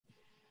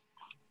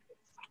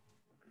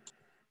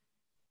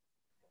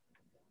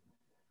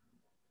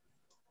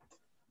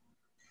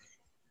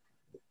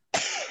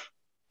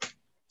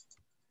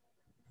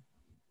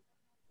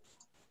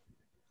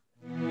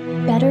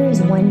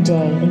one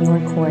day in your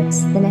courts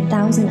than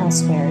 1,000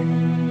 elsewhere.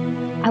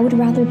 I would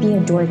rather be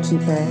a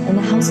doorkeeper in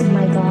the house of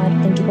my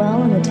God than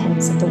dwell in the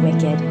tents of the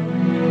wicked.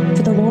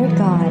 For the Lord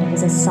God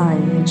is a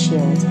sun and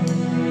shield.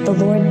 The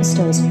Lord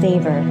bestows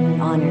favor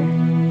and honor.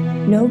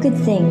 No good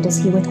thing does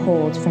he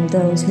withhold from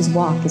those whose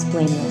walk is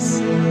blameless.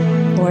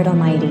 Lord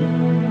Almighty,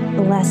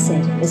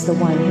 blessed is the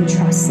one who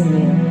trusts in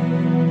you.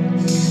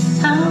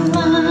 How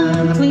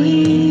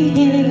lovely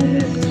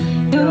is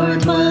your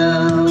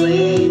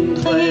dwelling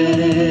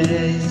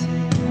place,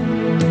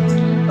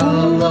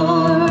 O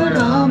Lord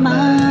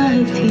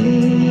Almighty.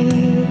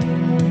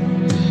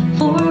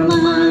 For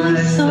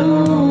my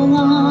soul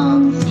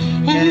longs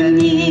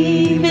and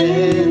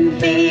even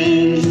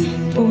faints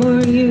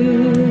for you.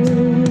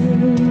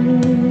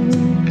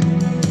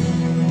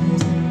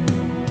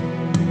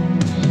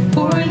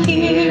 For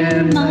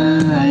here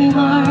my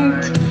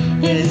heart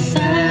is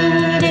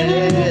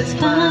satisfied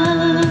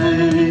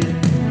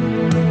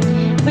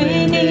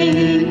when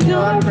in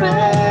your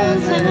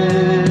presence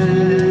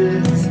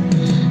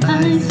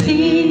I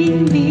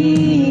sing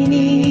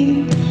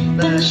beneath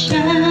the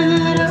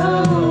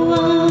shadow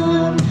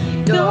of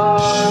your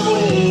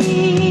wings.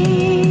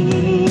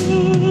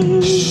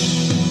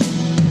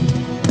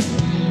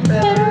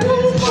 Better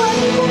is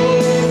one day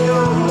in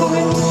your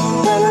courts,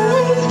 better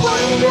is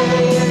one day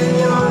in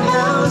your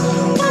house,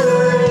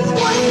 better is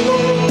one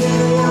day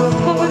in your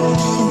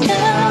courts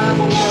than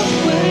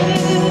elsewhere.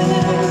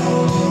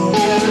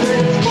 Better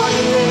is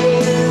one day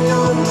in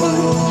your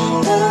courts,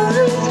 better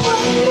is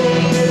one day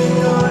in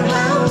your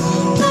house,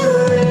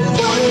 better is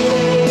one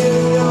day in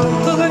your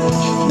courts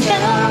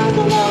than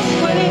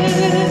elsewhere,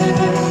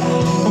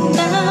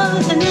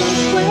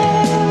 elsewhere.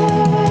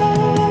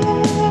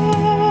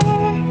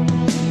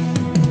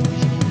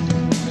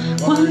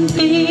 One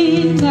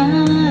thing I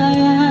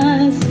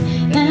ask,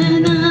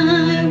 and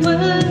I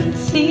would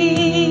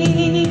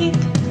seek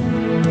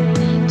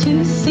to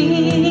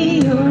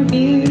see your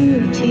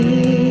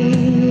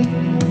beauty,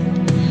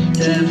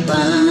 to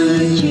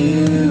find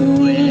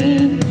you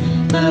in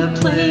the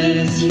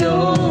place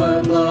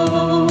your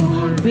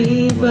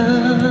glory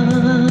dwells.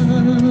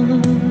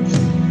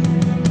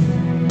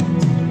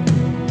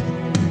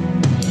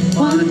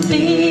 One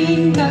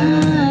thing I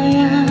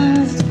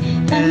ask,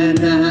 and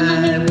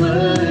I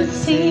would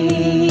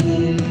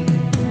seek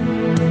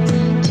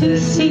to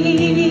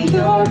see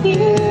your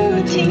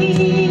beauty,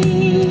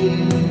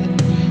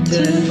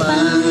 to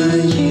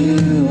find you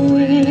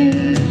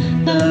in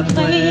the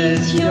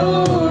place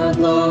your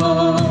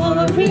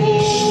glory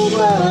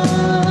dwells.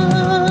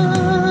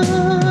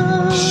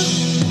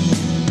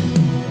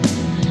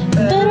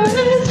 Better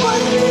is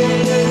one day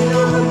in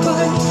your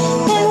courts,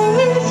 better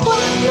is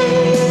one day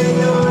in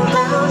your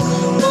house,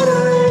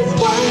 better is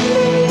one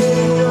day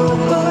in your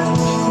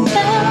courts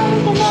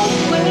than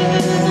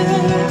elsewhere.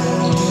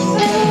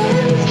 Better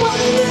is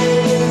one day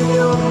in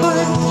your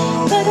courts,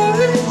 better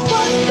is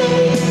one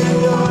day in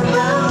your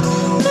house,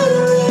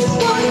 better is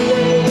one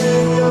day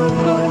in your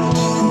courts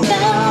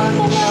than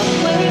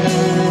elsewhere.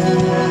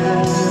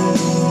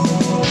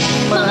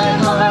 My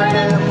heart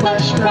and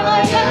flesh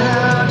cry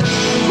out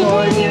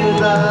for you,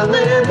 the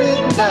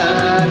living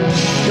God.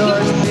 Your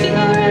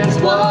spirit's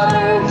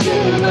water to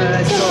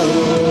my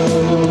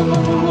soul.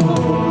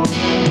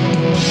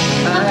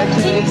 I've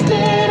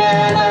tasted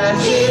and I've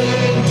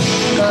seen.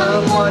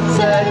 Come once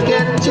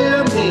again to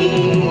me.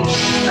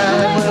 I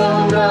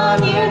will draw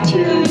near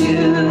to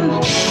you.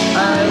 I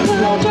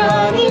will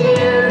draw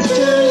near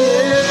to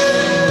you.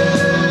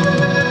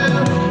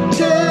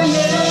 To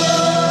you.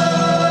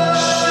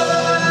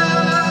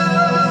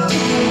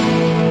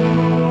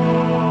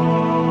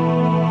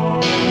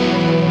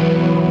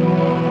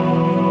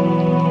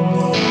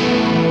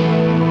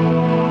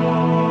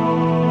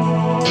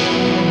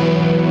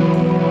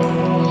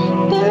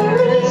 There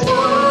is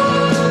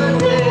one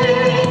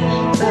day,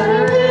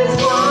 there is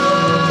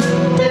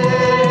one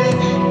day,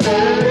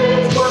 there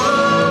is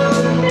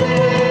one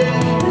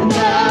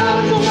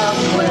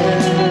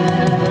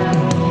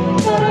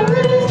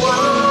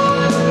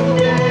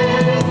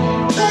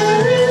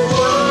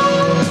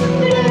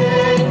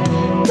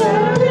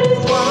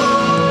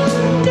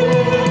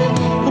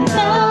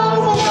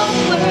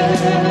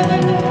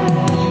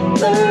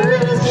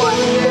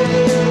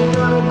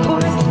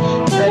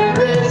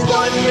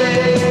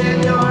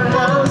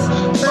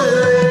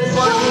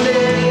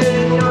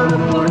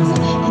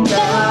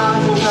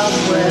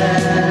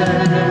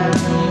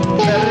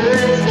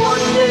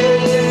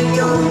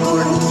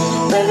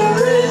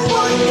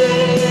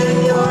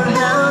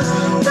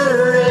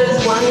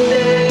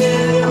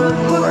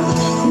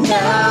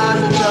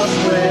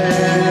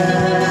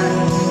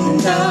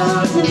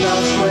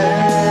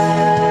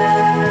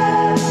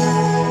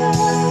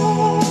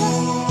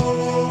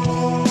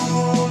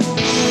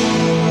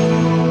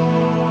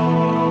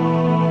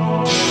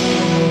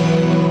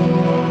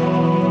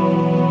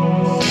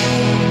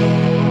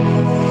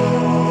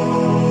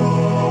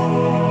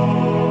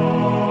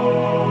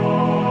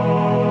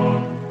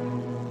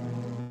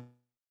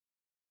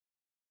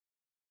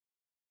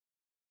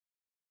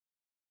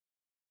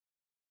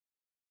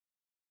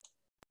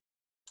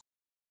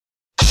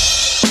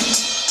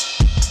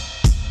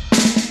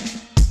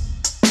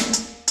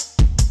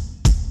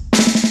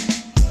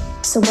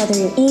So whether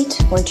you eat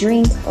or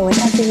drink or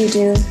whatever you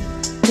do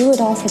it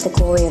all for the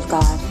glory of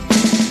God.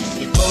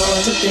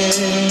 Before the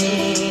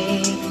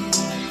day,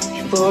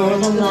 before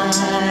the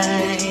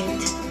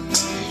light,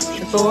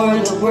 before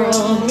the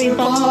world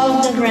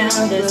revolved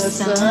around the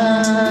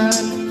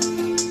sun,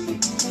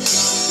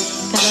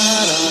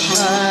 God on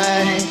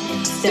high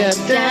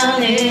stepped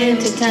down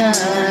into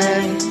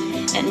time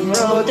and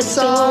wrote the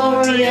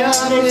story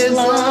of His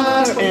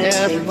love for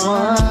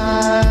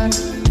everyone.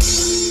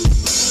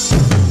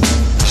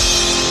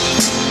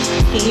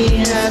 He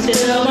has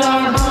filled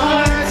our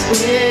hearts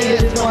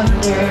with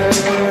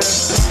wonder,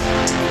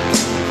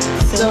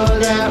 so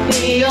that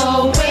we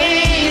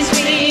always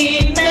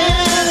remember.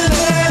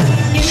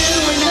 You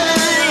and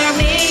I are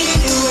made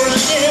to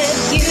worship.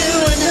 You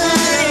and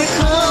I are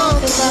called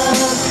to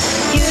love.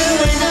 You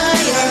and I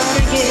are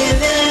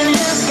forgiven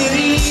and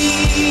free.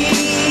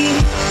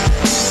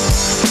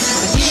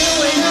 You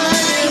and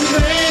I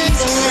embrace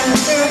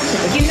surrender.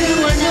 You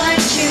and I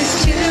choose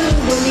to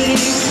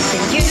believe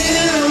that you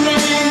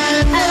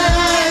and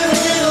I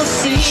will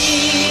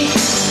see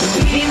who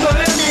we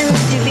were meant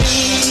to be.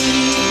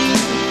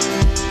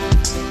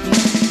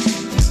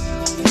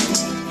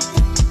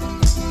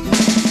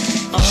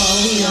 All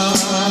we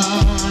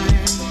are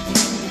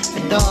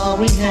and all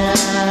we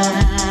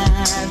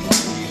have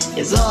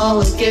is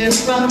all a gift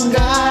from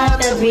God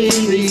that we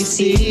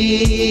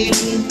receive.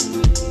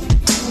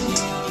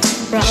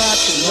 Brought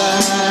to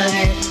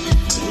life,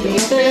 we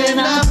open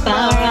up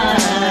our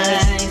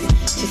eyes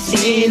to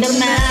see the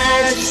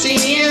majesty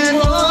and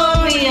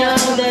glory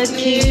of the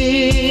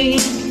King.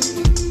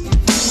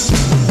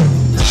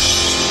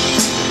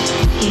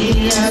 He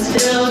has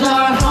filled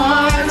our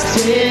hearts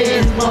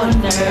with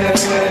wonder,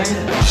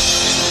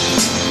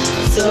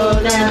 so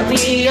that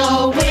we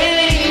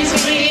always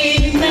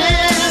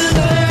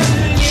remember.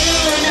 You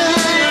and I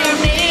are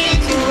made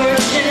to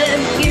worship.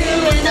 You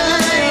and I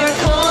are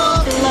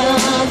called to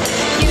love.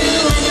 You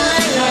and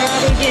I are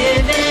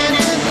forgiven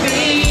and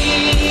free.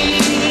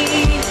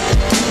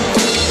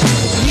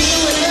 You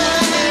and I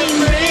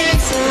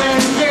embrace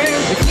surrender.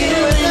 You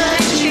and I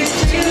choose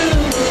to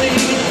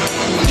believe.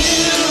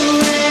 You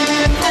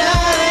and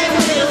I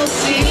will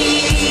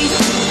see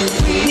who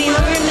we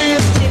were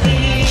meant to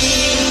be.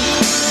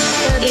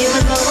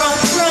 Even the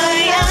rocks cry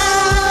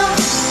out,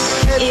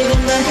 even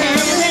the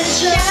heavens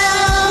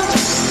shout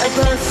at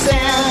the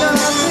sound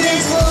of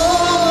His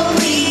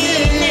holy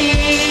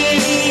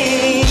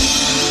name.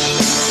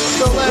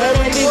 So let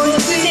every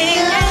voice sing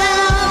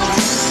out,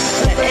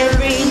 let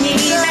every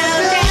knee bow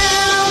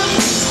down.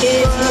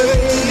 His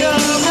worthy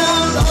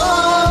of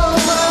all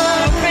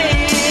our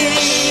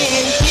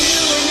praise.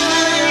 You and I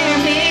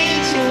are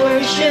made to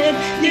worship.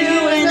 You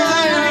and I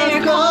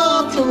are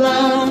called to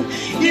love.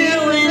 You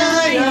and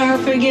I are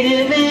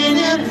forgiven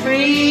and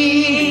free.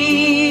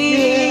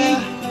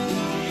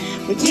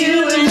 With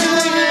you and I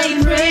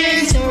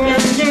embrace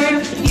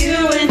surrender. You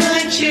and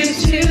I choose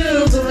to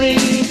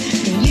believe.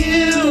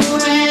 You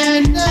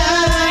and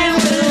I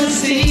will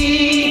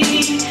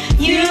see.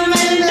 You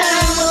and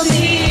I will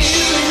see.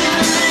 You and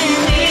I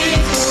are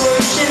made to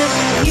worship.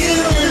 You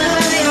and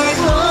I are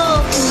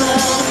called to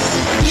love.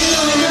 You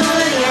and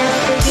I are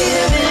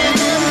forgiven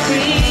and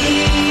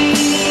free.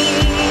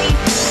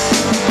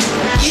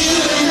 You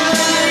and I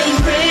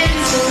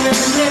embrace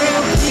surrender.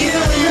 You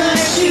and I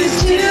choose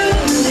to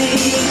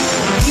believe.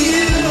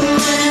 You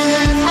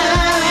and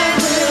I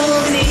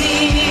will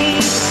see.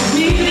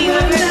 We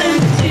were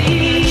meant to be.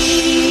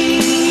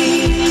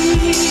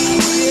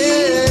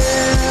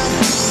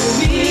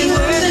 We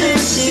were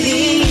meant to be.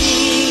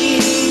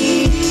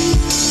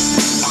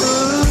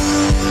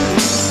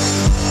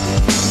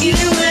 You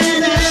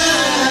and I.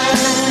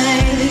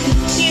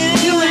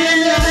 You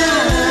and I.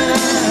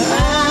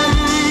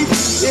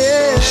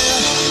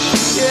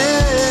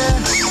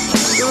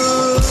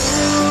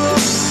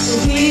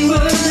 We were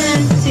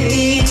meant to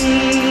be.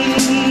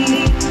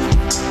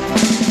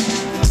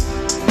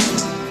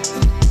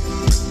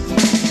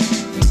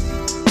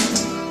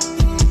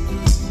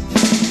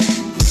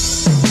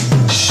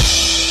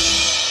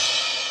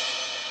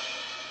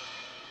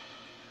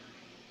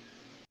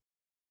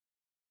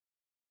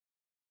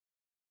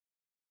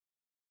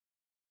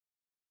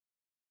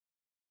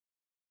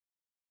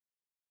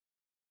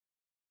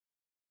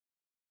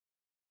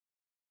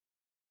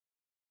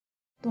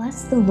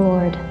 Bless the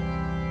Lord,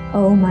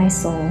 O my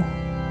soul,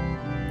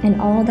 and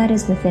all that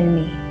is within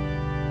me.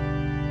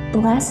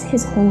 Bless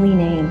His holy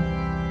name.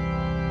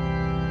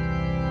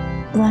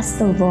 Bless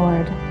the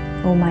Lord,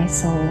 O my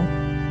soul,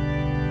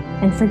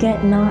 and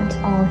forget not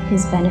all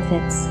His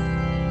benefits,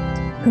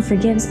 who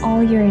forgives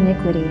all your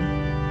iniquity,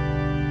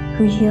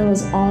 who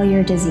heals all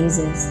your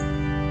diseases,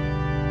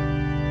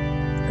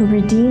 who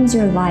redeems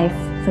your life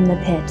from the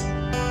pit,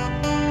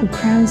 who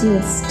crowns you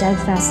with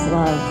steadfast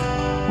love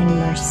and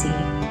mercy,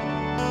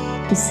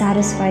 who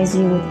satisfies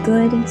you with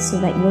good so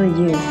that your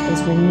youth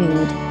is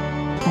renewed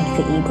like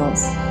the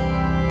eagles.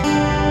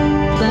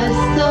 Bless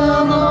the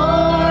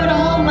Lord,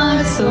 oh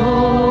my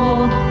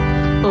soul,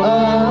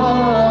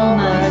 oh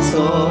my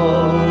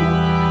soul,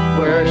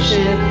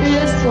 worship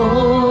His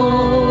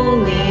holy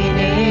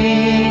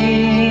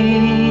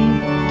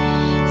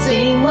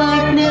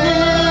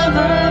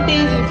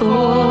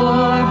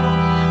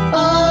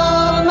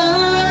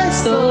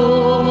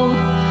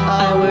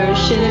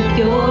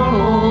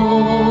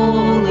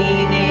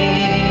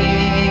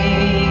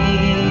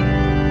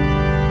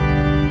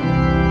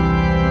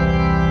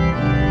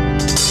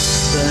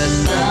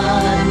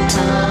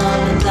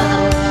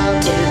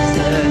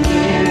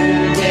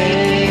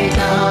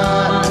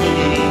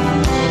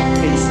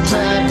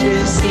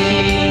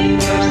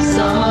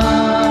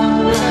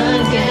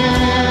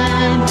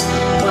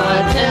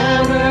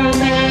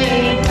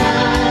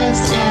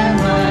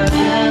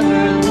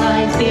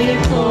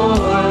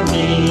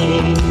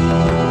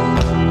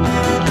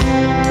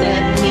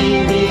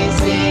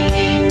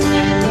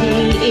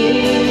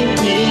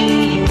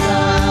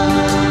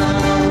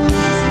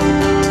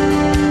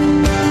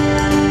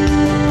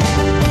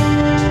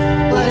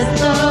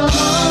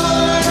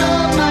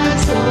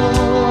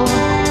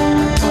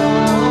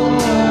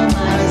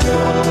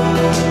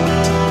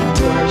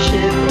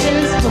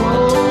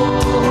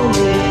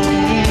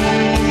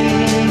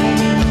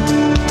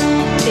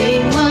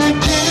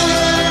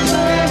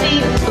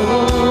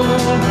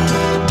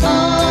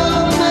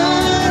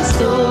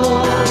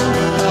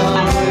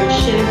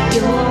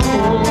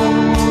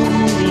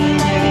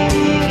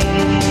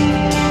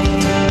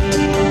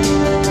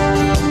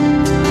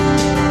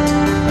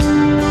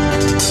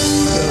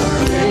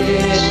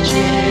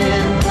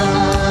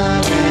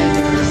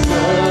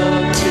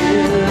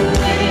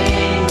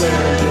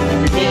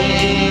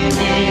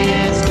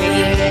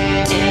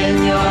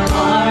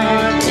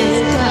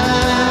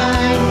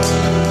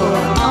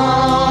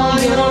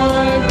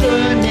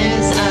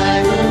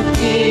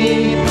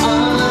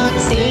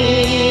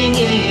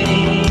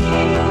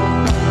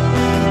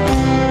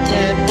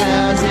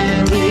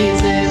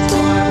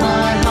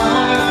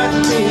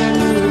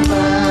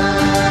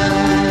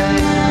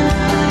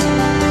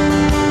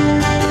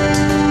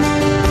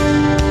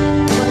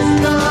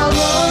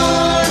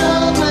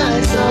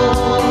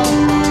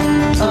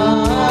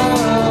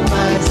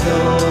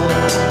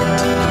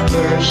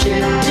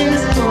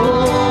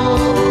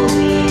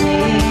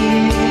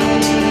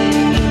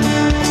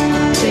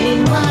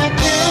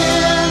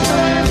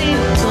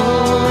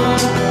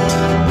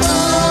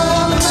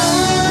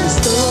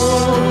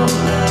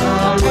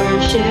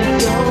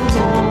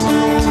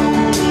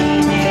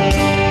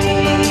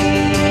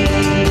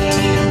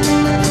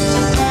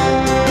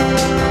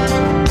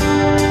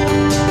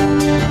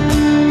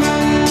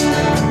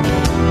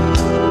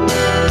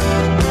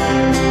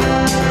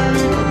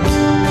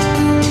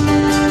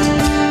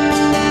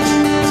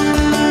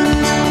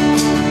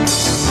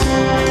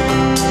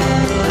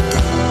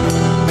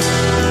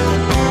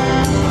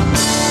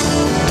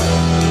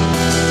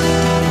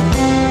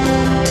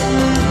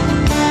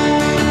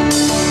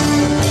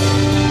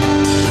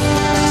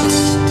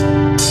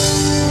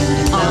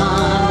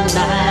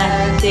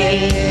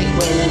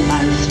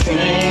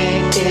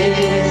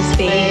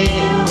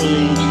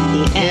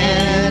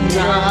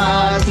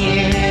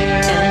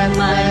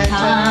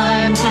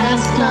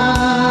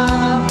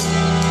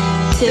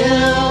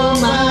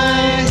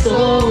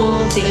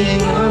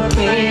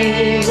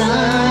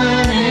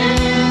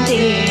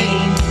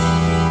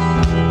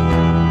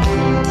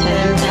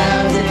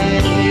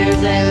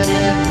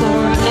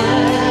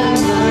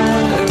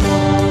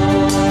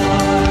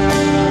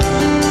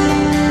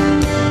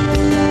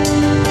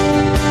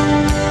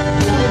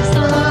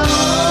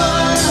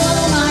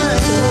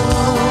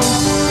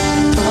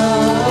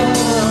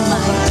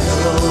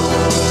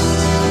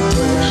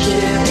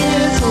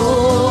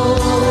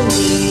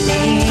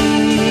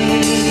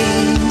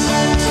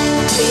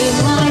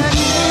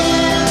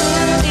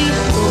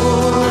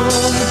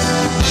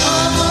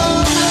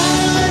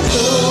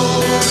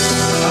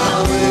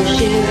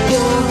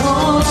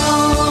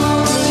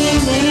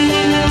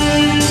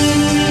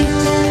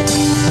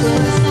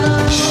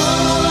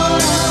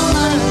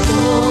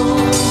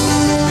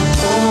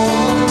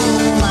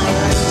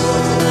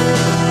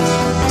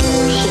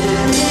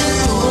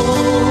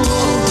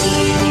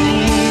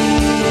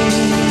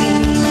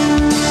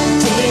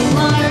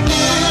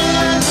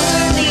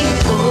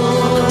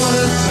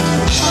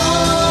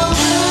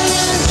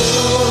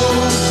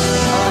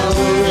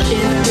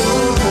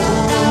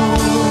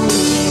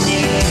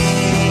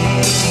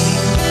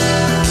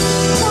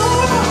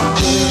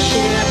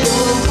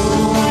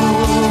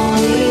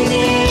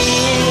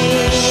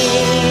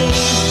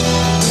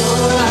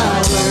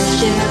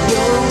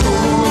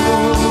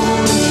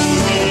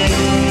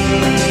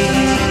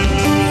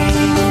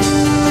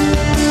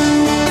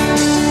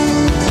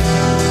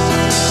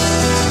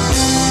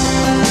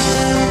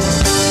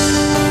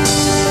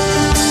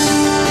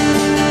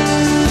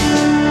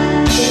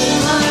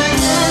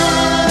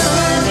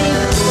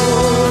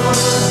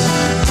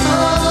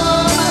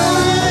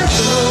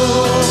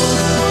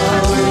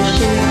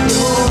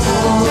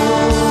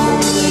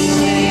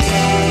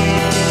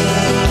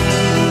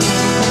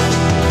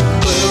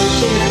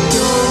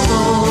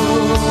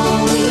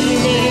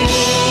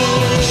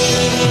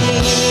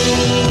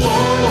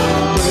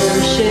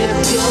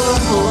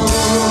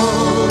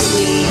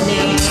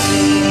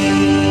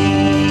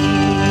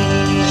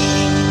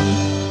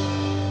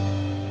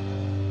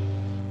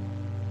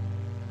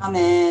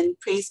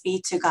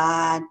be to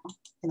God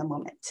in a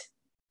moment.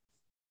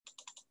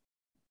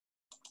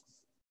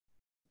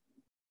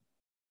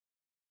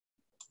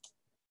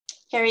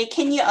 Harry,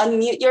 can you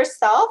unmute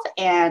yourself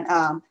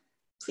and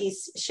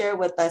please share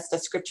with us the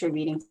scripture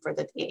reading for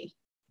the day?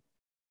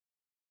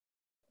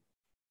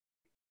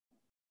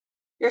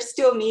 You're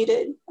still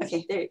muted.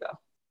 Okay, there you go.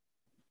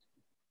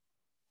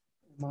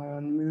 Am I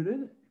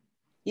unmuted?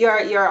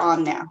 You're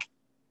on now.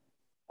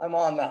 I'm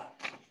on now.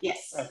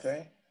 Yes.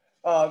 Okay.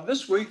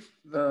 This week,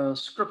 the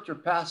scripture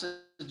passage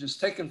is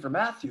taken from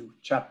Matthew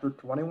chapter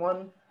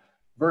 21,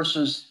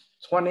 verses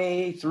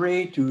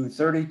 23 to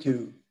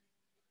 32.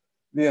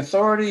 The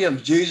authority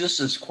of Jesus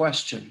is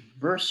questioned.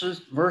 Verse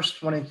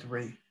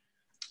 23.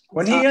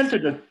 When he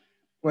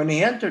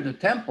entered the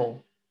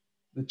temple,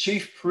 the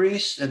chief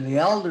priests and the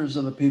elders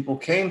of the people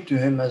came to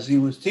him as he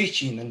was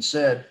teaching and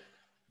said,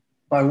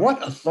 "By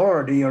what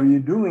authority are you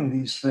doing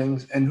these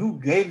things, and who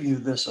gave you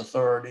this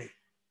authority?"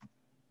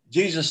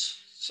 Jesus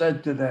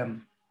said to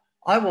them,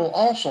 "I will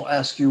also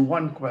ask you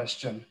one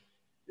question.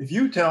 If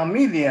you tell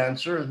me the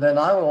answer, then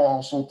I will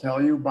also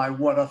tell you by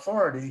what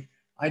authority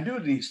I do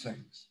these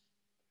things.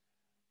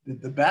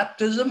 Did the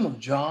baptism of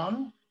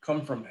John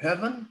come from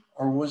heaven,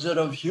 or was it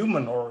of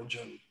human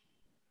origin?"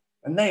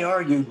 And they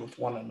argued with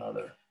one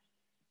another.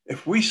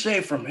 "If we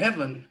say from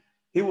heaven,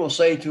 he will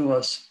say to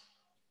us,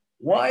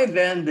 'Why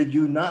then did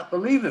you not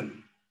believe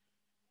him?'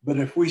 But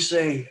if we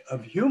say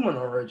of human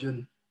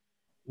origin,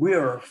 we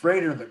are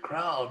afraid of the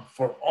crowd,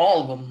 for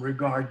all of them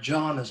regard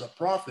John as a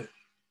prophet."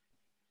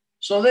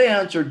 So they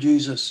answered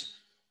Jesus,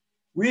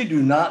 "We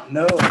do not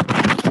know."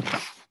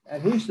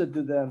 And he said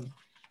to them,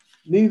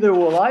 "Neither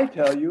will I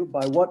tell you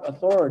by what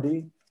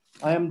authority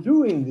I am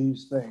doing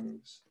these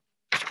things."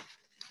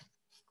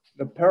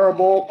 The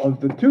parable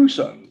of the two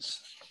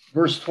sons,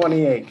 verse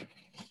 28.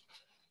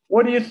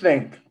 What do you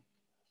think?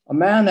 A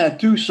man had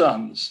two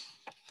sons.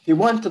 He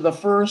went to the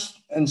first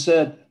and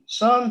said,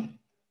 "Son,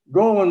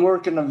 go and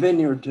work in a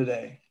vineyard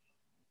today."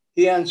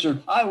 He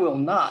answered, "I will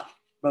not."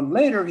 But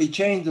later he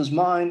changed his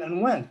mind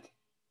and went.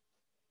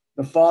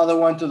 The father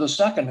went to the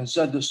second and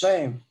said the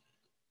same.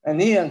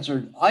 And he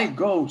answered, "I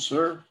go,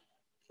 sir."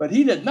 But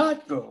he did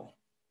not go.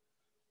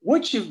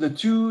 Which of the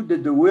two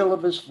did the will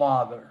of his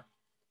father?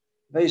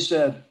 They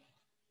said,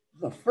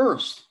 "The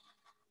first."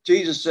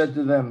 Jesus said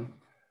to them,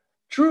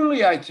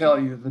 "Truly I tell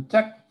you, the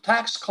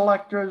tax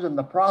collectors and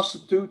the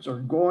prostitutes are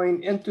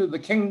going into the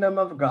kingdom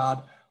of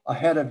God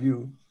ahead of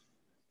you.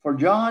 For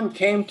John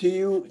came to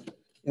you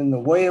in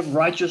the way of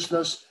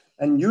righteousness,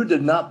 and you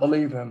did not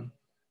believe him.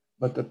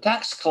 But the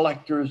tax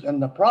collectors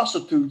and the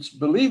prostitutes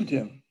believed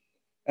him.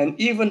 And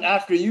even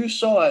after you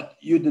saw it,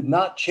 you did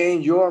not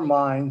change your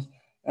minds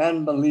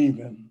and believe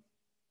him."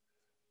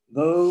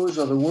 Those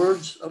are the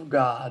words of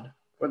God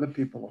for the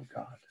people of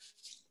God.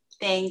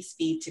 Thanks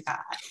be to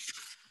God.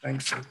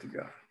 Thanks be to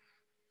God.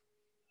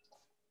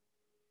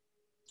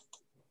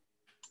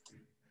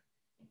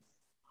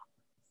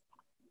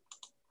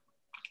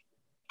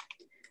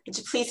 Would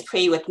you please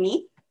pray with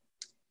me?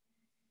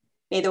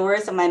 May the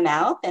words of my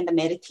mouth and the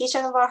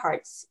meditation of our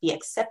hearts be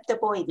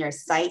acceptable in your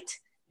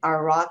sight,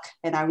 our rock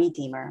and our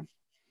redeemer.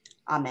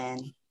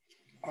 Amen.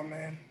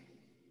 Amen.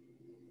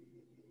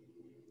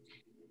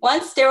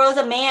 Once there was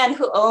a man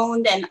who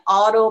owned an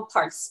auto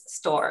parts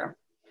store.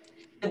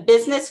 The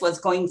business was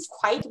going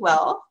quite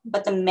well,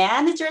 but the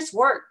manager's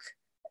work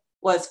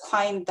was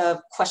kind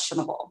of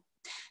questionable.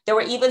 There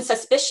were even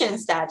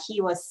suspicions that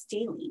he was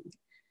stealing.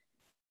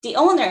 The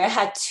owner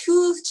had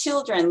 2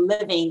 children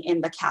living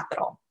in the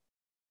capital.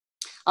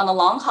 On a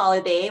long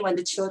holiday, when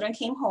the children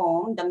came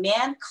home, the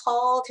man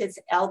called his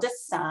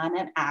eldest son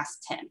and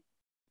asked him,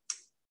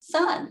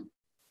 "Son,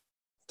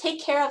 take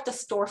care of the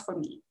store for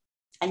me.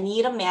 I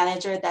need a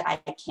manager that I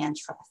can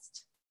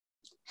trust."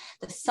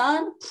 The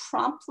son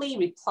promptly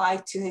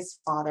replied to his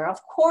father, "Of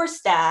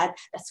course, Dad,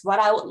 that's what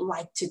I would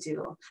like to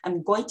do.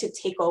 I'm going to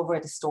take over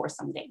the store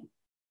someday."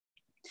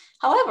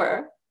 However,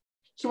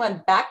 he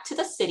went back to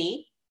the city.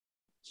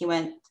 He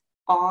went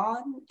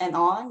on and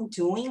on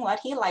doing what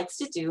he likes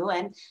to do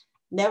and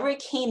never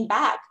came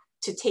back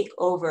to take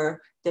over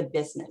the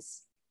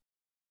business.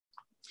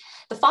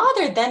 The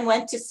father then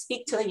went to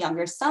speak to the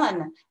younger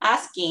son,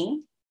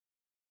 asking,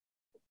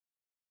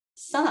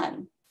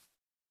 "Son,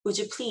 would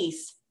you please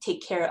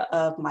take care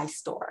of my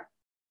store?"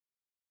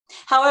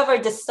 However,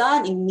 the son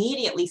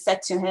immediately said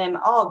to him,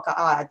 "Oh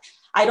God,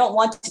 I don't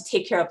want to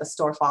take care of the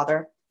store, father.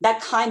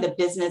 That kind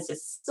of business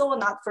is so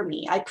not for me.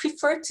 I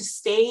prefer to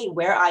stay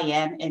where I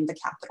am in the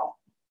capital."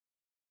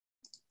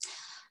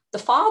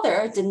 The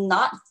father did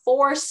not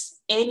force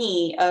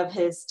any of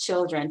his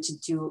children to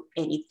do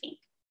anything.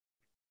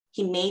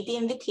 He made the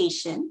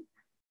invitation,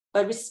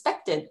 but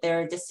respected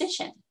their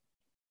decision.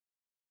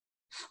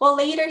 Well,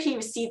 later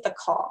he received a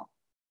call.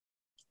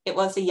 It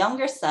was the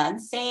younger son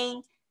saying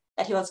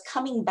that he was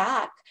coming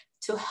back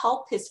to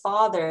help his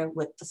father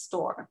with the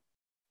store.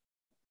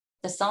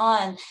 The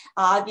son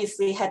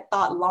obviously had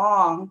thought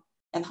long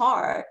and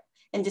hard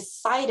and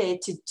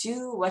decided to do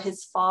what his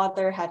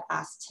father had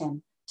asked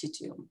him to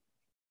do.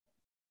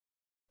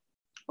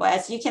 Well,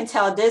 as you can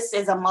tell, this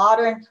is a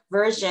modern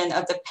version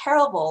of the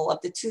parable of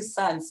the two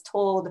sons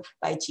told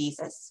by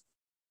Jesus.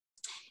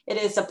 It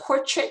is a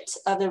portrait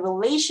of the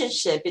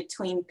relationship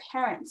between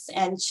parents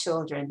and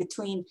children,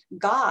 between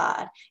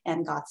God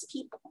and God's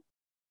people.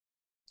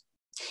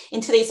 In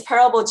today's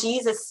parable,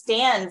 Jesus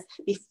stands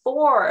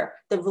before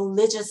the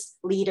religious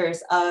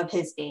leaders of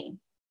his day,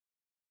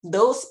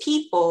 those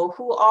people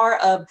who are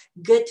of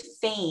good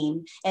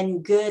fame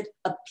and good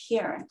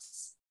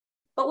appearance,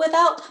 but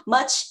without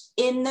much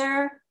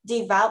inner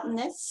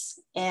devoutness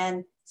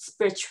and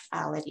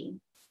spirituality.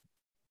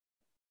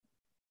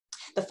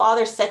 The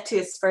father said to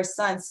his first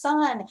son,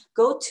 "Son,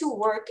 go to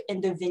work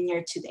in the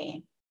vineyard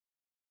today."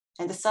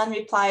 And the son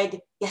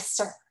replied, "Yes,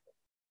 sir."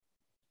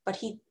 But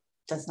he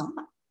does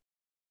not.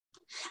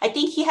 I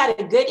think he had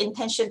a good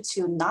intention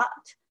to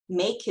not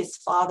make his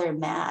father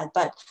mad,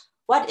 but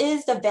what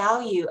is the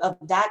value of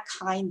that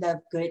kind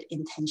of good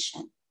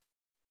intention?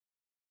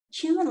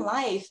 Human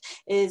life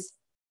is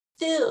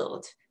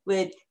filled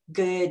with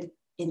good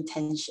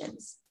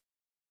intentions.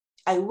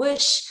 I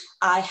wish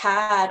I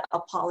had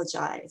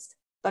apologized,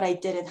 but I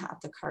didn't have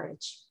the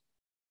courage.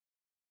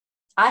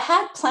 I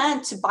had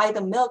planned to buy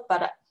the milk,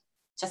 but I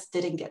just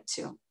didn't get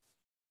to.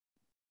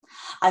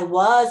 I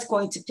was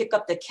going to pick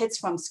up the kids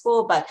from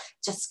school, but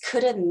just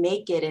couldn't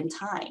make it in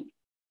time.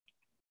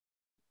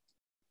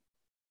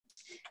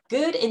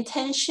 Good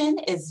intention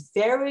is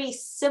very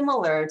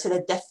similar to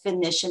the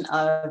definition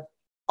of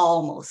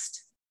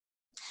almost.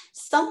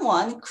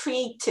 Someone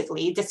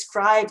creatively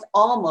described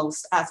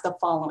almost as the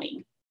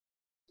following.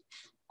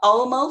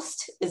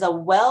 Almost is a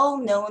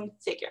well-known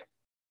figure.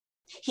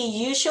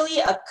 He usually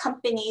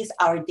accompanies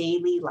our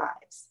daily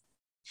lives.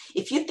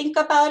 If you think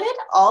about it,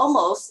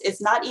 almost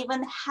is not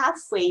even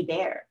halfway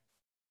there.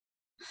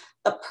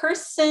 A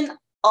person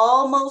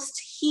almost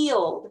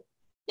healed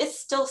is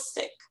still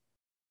sick.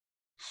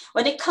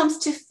 When it comes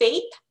to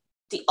faith,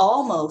 the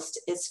almost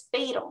is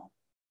fatal.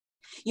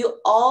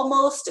 You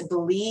almost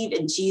believe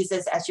in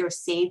Jesus as your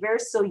Savior,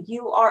 so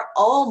you are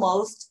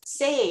almost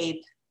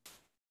saved,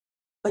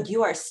 but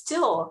you are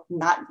still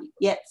not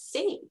yet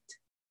saved.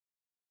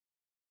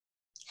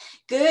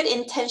 Good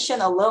intention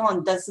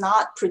alone does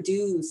not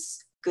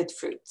produce good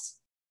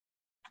fruits.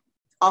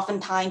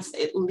 Oftentimes,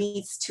 it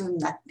leads to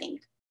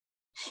nothing.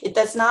 It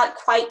does not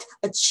quite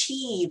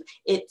achieve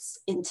its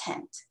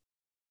intent.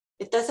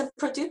 It doesn't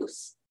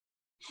produce.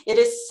 It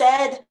is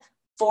said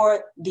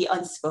for the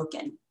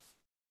unspoken.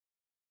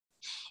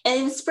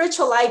 And in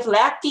spiritual life,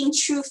 lacking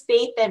true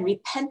faith and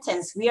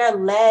repentance, we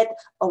are led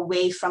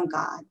away from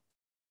God.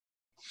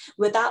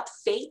 Without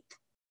faith,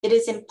 it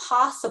is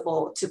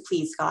impossible to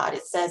please God,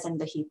 it says in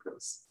the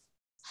Hebrews.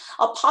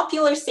 A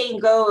popular saying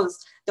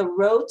goes, the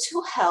road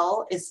to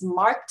hell is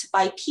marked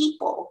by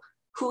people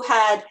who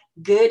had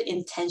good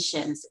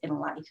intentions in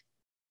life.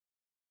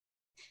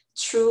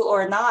 True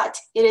or not,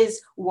 it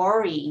is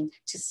worrying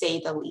to say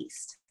the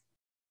least.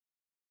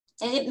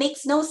 And it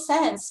makes no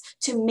sense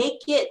to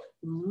make it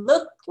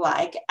look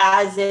like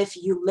as if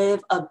you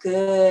live a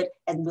good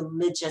and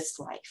religious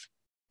life,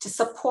 to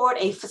support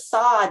a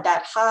facade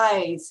that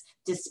hides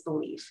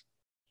disbelief.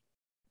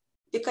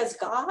 Because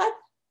God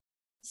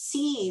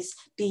sees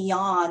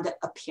beyond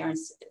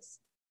appearances.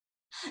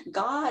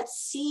 God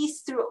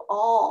sees through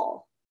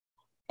all,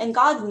 and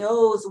God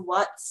knows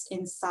what's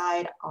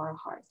inside our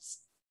hearts.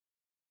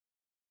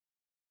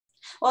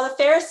 While the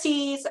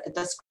Pharisees,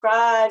 the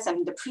scribes,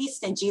 and the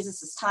priests in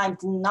Jesus' time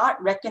did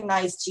not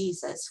recognize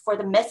Jesus, for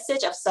the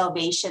message of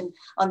salvation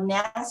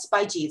announced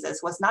by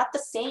Jesus was not the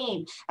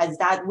same as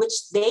that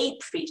which they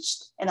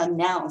preached and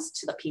announced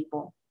to the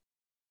people.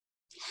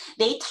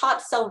 They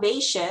taught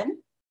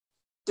salvation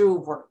through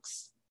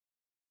works,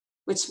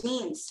 which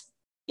means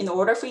in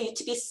order for you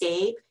to be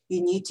saved,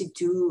 you need to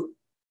do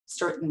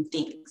certain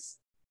things.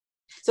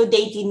 So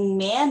they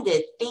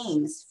demanded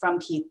things from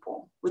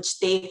people, which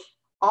they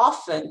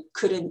often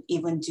couldn't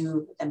even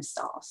do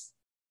themselves.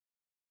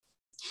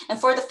 And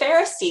for the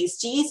Pharisees,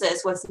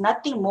 Jesus was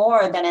nothing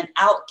more than an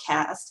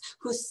outcast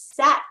who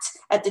sat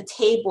at the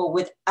table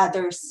with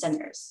other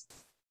sinners.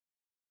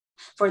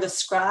 For the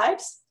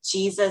scribes,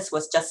 Jesus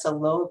was just a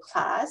low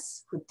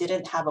class who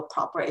didn't have a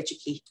proper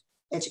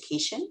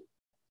education.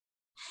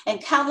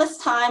 And countless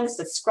times,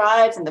 the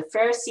scribes and the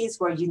Pharisees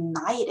were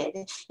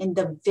united in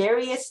the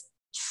various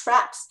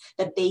traps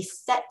that they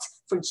set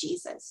for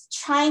Jesus,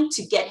 trying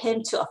to get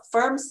him to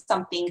affirm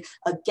something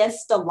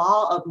against the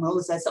law of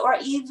Moses or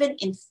even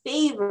in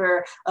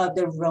favor of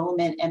the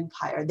Roman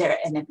Empire, their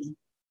enemy.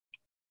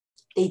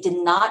 They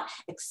did not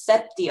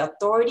accept the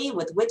authority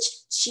with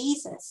which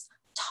Jesus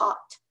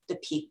taught the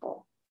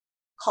people,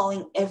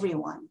 calling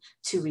everyone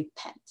to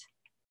repent.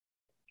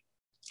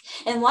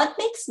 And what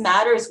makes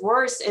matters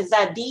worse is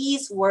that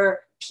these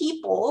were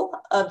people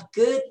of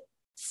good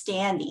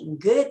standing,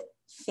 good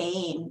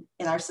fame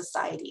in our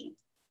society.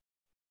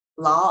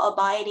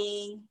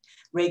 Law-abiding,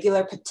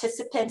 regular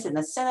participants in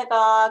the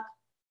synagogue,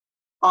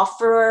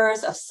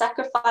 offerers of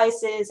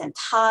sacrifices and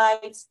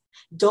tithes,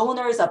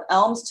 donors of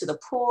alms to the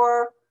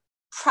poor,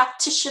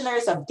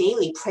 practitioners of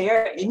daily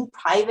prayer in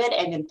private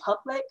and in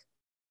public.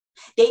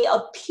 They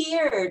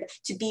appeared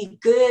to be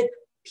good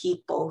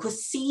people who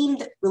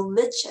seemed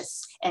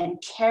religious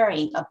and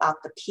caring about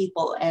the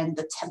people and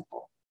the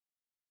temple.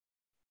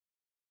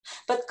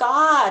 But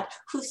God,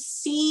 who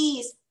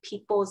sees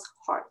people's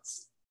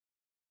hearts,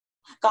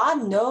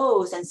 God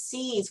knows and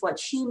sees what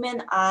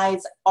human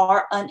eyes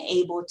are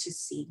unable to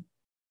see.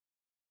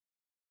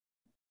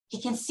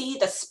 He can see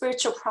the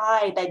spiritual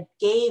pride that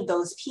gave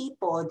those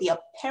people the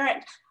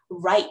apparent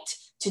right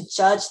to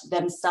judge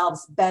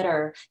themselves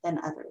better than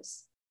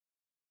others.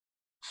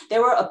 They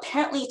were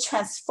apparently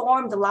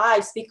transformed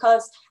lives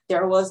because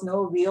there was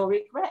no real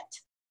regret.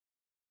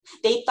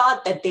 They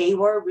thought that they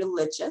were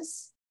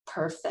religious,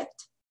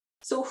 perfect.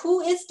 So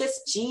who is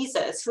this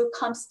Jesus who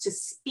comes to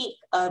speak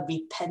of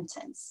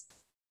repentance?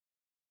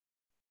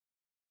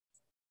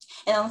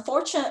 And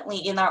unfortunately,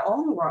 in our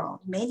own world,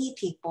 many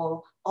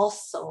people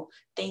also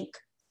think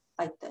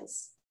like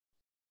this.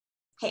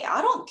 Hey,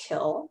 I don't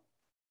kill.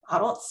 I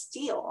don't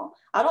steal.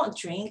 I don't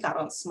drink. I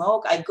don't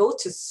smoke. I go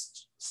to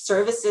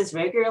services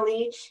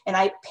regularly and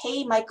I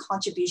pay my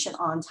contribution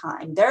on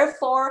time.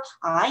 Therefore,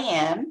 I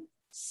am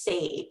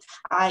saved.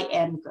 I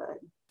am good.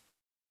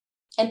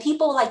 And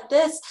people like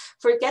this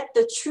forget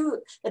the truth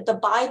that the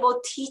Bible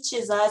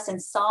teaches us in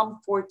Psalm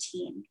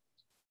 14.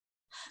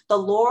 The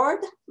Lord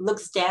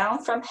looks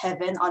down from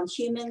heaven on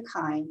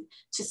humankind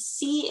to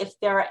see if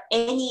there are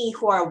any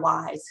who are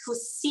wise, who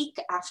seek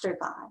after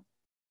God.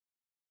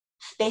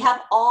 They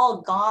have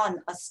all gone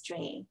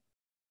astray.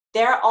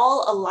 They're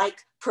all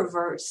alike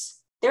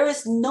perverse. There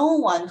is no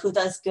one who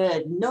does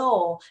good,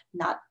 no,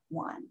 not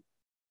one.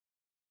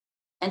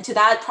 And to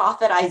that,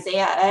 prophet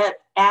Isaiah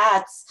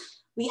adds,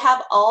 we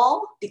have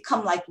all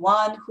become like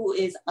one who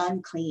is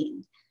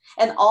unclean,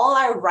 and all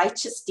our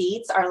righteous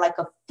deeds are like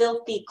a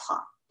filthy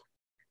cloth.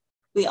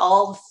 We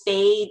all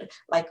fade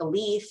like a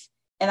leaf,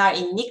 and our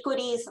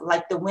iniquities,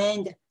 like the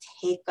wind,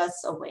 take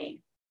us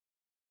away.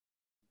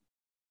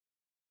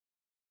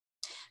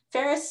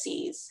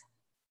 Pharisees,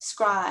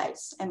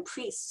 scribes, and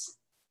priests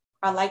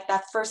are like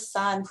that first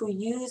son who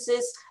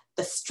uses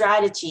the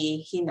strategy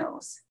he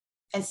knows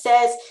and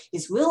says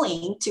he's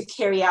willing to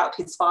carry out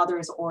his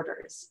father's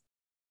orders,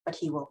 but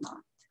he will not.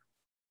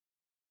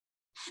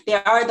 They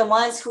are the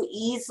ones who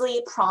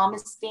easily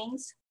promise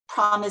things,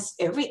 promise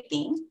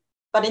everything,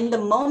 but in the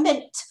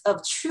moment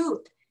of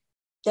truth,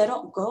 they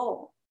don't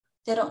go,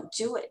 they don't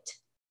do it,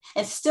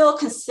 and still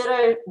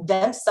consider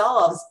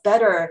themselves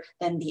better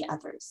than the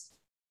others.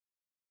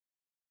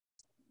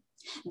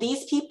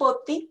 These people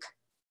think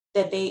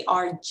that they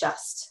are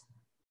just,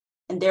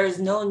 and there is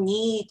no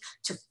need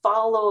to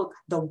follow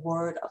the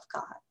word of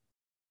God.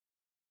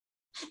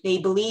 They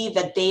believe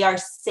that they are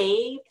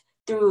saved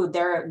through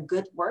their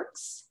good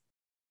works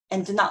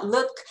and do not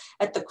look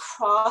at the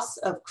cross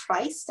of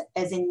Christ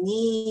as in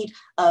need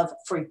of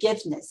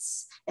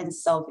forgiveness and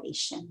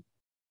salvation.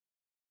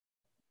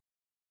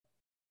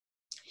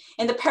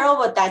 In the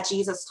parable that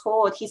Jesus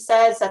told, he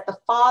says that the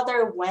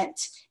father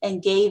went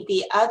and gave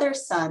the other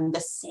son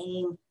the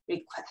same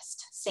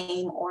request,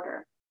 same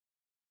order.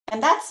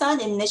 And that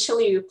son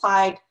initially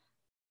replied,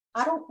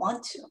 I don't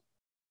want to.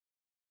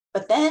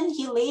 But then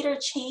he later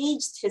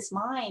changed his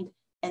mind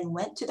and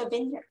went to the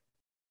vineyard.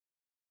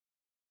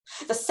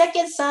 The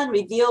second son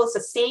reveals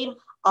the same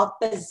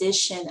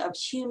opposition of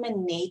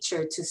human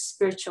nature to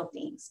spiritual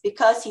things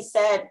because he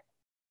said,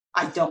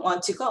 I don't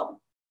want to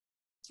go.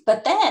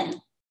 But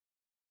then,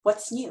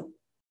 what's new?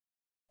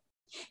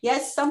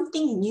 Yes,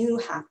 something new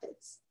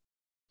happens.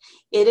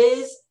 It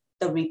is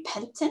the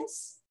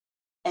repentance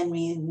and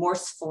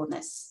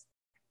remorsefulness.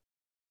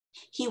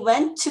 He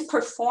went to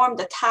perform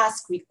the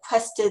task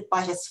requested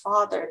by his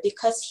father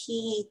because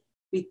he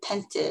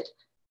repented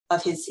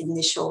of his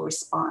initial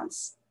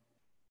response.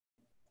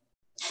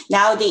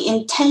 Now the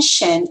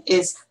intention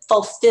is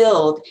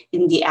fulfilled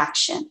in the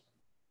action.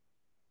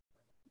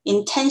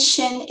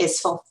 Intention is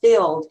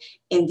fulfilled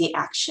in the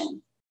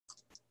action.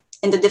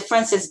 And the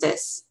difference is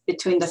this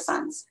between the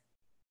sons.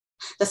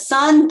 The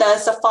son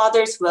does the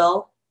father's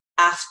will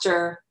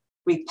after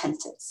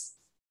repentance.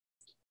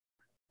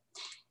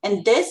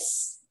 And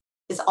this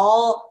is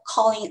all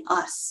calling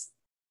us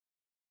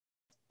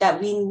that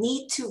we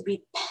need to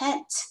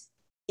repent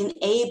and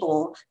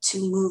able to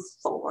move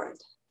forward.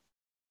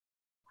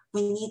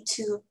 We need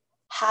to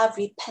have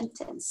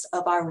repentance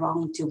of our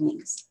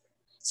wrongdoings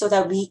so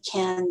that we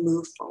can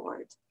move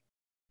forward.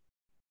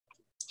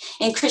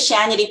 In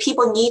Christianity,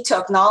 people need to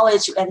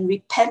acknowledge and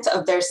repent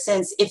of their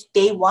sins if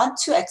they want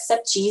to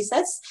accept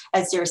Jesus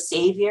as their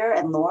Savior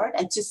and Lord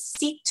and to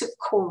seek to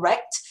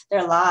correct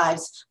their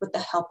lives with the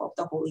help of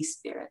the Holy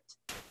Spirit.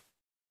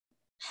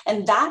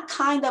 And that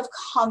kind of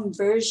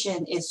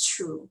conversion is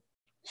true.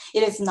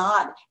 It is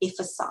not a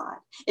facade.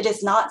 It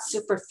is not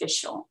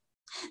superficial.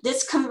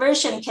 This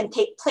conversion can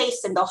take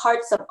place in the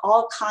hearts of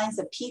all kinds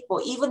of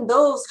people, even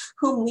those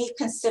whom we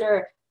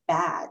consider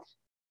bad.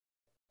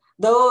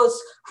 Those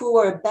who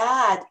were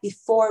bad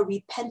before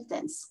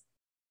repentance,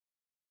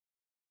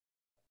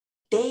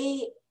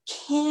 they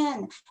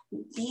can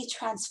be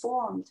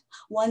transformed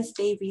once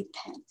they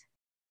repent.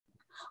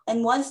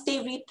 And once they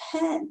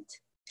repent,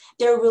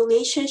 Their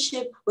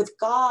relationship with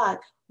God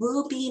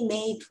will be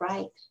made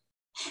right,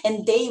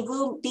 and they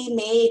will be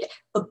made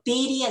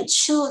obedient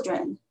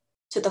children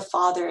to the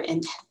Father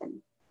in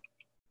heaven.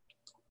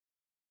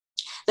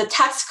 The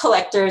tax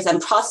collectors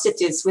and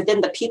prostitutes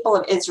within the people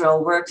of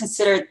Israel were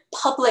considered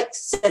public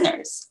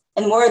sinners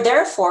and were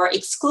therefore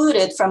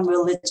excluded from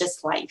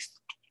religious life.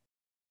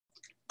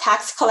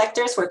 Tax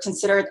collectors were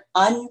considered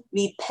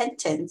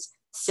unrepentant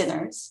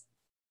sinners.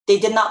 They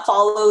did not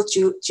follow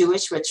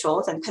Jewish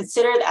rituals and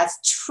considered as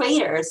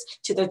traitors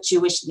to the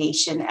Jewish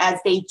nation as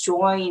they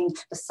joined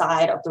the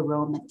side of the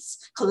Romans,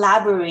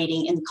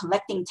 collaborating in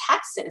collecting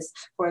taxes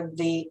for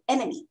the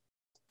enemy.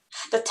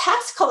 The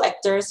tax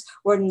collectors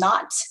were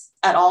not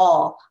at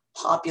all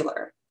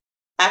popular,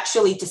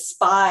 actually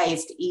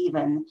despised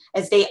even,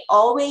 as they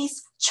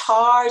always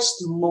charged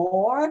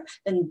more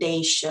than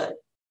they should.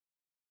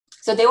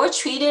 So they were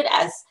treated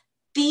as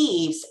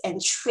thieves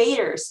and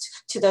traitors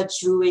to the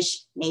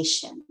Jewish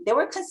nation. They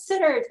were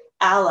considered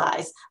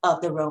allies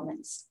of the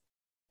Romans.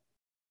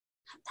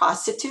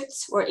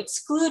 Prostitutes were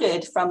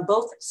excluded from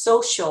both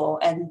social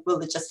and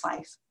religious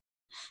life.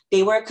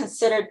 They were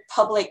considered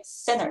public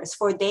sinners,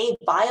 for they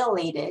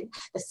violated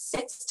the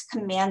sixth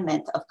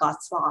commandment of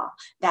God's law: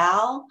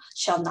 thou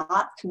shalt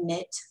not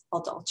commit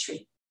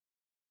adultery.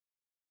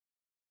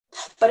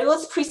 But it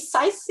was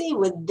precisely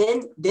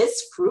within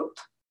this group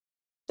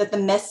that the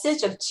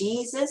message of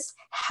Jesus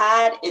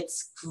had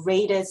its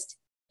greatest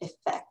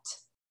effect.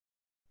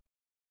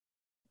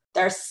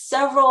 There are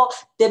several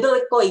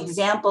biblical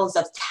examples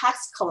of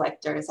tax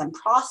collectors and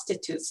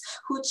prostitutes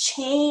who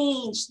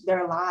changed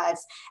their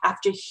lives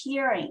after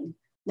hearing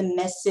the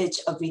message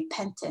of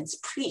repentance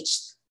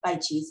preached by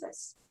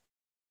Jesus.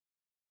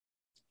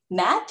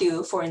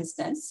 Matthew, for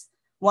instance,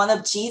 one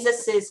of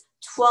Jesus's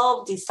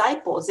 12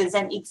 disciples, is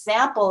an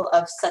example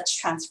of such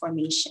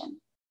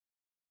transformation.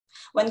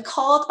 When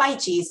called by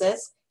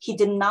Jesus, he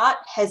did not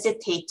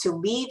hesitate to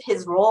leave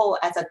his role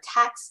as a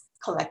tax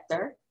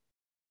collector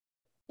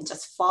and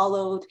just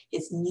followed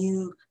his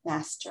new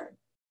master.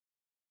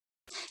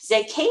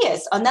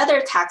 Zacchaeus,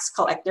 another tax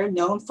collector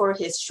known for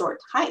his short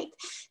height,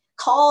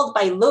 called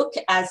by Luke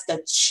as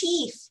the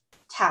chief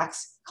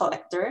tax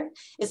collector,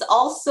 is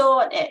also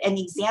an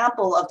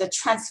example of the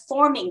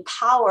transforming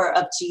power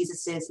of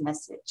Jesus's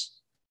message.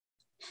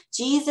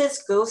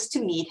 Jesus goes to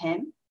meet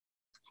him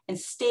and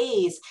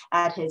stays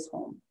at his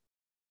home.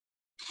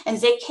 And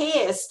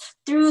Zacchaeus,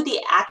 through the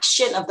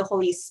action of the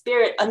Holy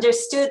Spirit,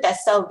 understood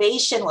that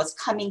salvation was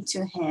coming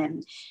to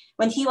him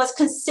when he was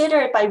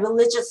considered by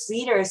religious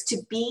leaders to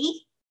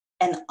be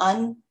an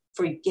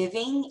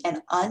unforgiving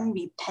and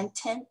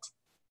unrepentant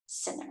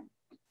sinner.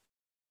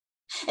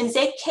 And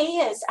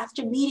Zacchaeus,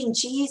 after meeting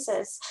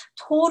Jesus,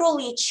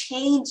 totally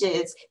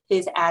changes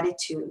his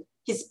attitude,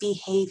 his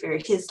behavior,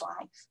 his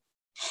life.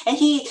 And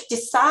he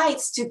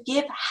decides to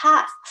give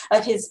half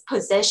of his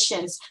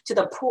possessions to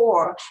the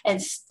poor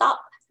and stop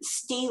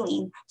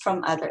stealing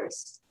from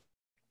others,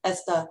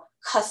 as the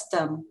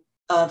custom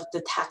of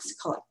the tax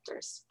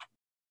collectors.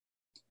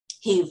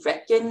 He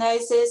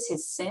recognizes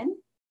his sin,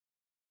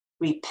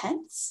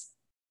 repents,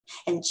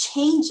 and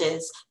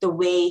changes the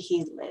way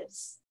he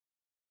lives.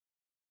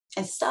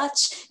 And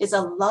such is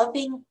a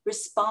loving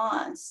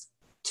response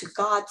to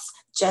God's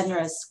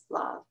generous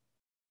love.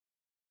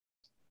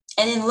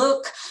 And in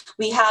Luke,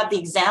 we have the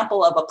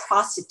example of a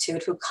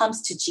prostitute who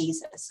comes to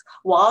Jesus,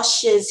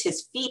 washes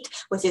his feet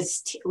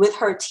with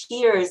her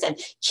tears and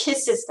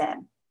kisses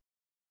them.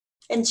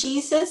 And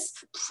Jesus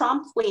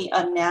promptly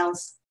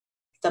announced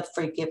the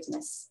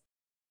forgiveness.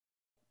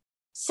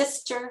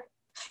 Sister,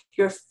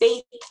 your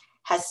faith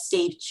has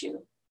saved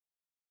you.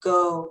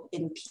 Go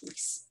in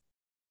peace.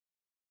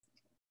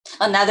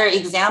 Another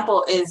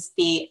example is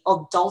the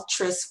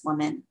adulterous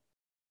woman.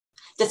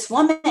 This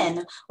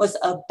woman was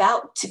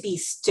about to be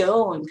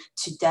stoned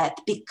to death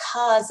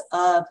because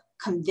of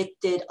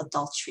convicted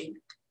adultery.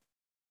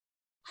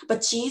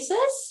 But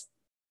Jesus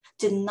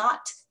did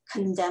not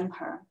condemn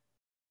her,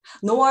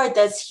 nor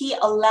does he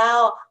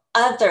allow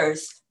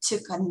others to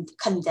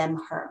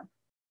condemn her.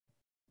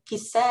 He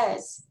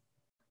says,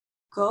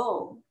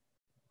 go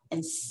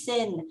and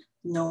sin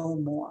no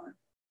more.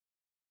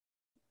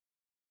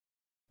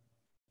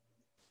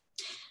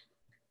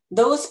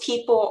 Those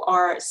people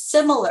are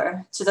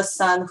similar to the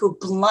son who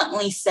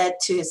bluntly said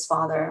to his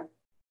father,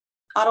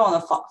 I don't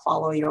want to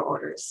follow your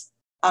orders.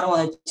 I don't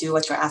want to do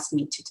what you're asking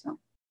me to do.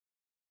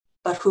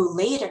 But who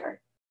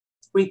later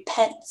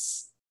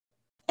repents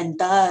and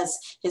does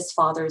his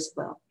father's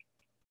will.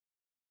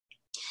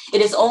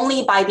 It is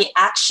only by the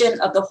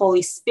action of the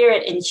Holy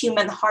Spirit in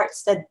human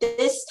hearts that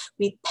this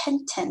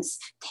repentance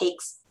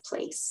takes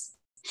place.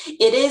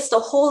 It is the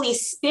Holy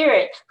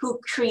Spirit who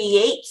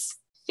creates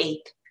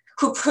faith,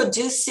 who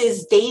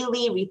produces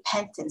daily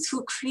repentance,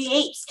 who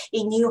creates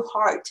a new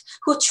heart,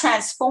 who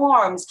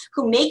transforms,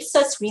 who makes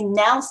us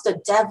renounce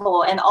the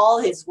devil and all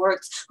his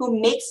works,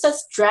 who makes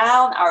us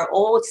drown our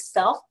old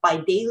self by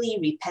daily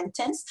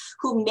repentance,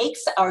 who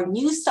makes our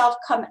new self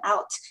come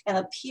out and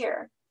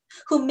appear,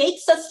 who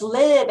makes us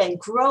live and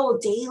grow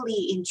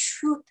daily in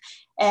truth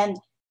and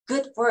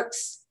good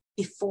works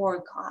before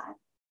God.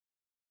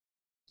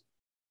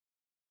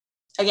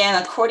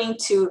 Again, according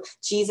to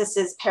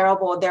Jesus's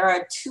parable, there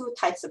are two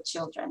types of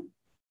children.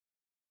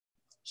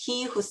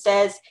 He who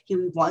says he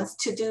wants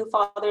to do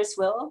Father's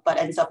will, but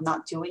ends up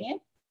not doing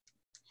it.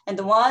 And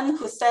the one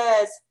who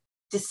says,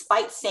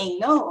 despite saying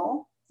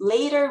no,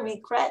 later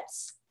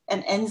regrets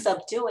and ends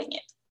up doing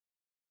it.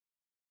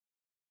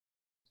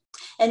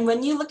 And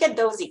when you look at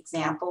those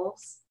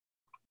examples,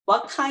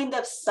 what kind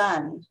of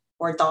son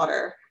or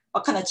daughter,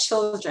 what kind of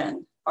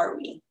children are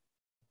we?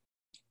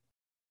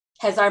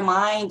 Has our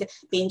mind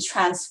been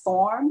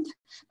transformed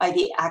by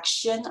the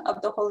action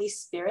of the Holy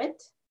Spirit?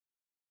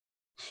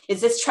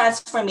 Is this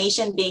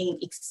transformation being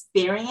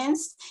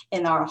experienced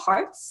in our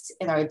hearts,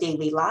 in our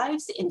daily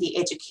lives, in the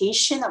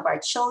education of our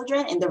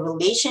children, in the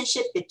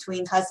relationship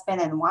between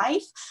husband and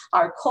wife,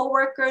 our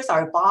co-workers,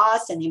 our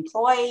boss and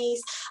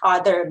employees,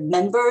 other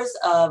members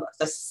of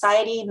the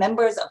society,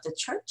 members of the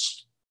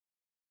church?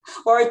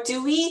 Or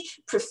do we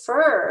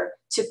prefer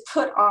to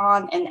put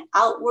on an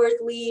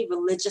outwardly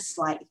religious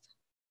life,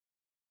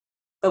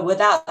 but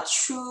without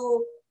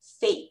true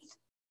faith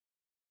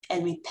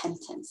and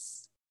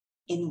repentance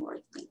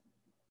inwardly?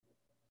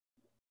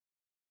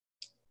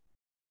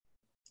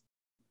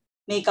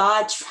 May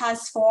God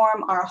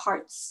transform our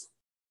hearts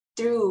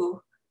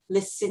through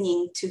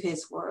listening to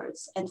his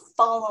words and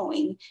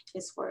following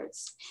his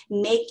words,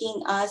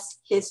 making us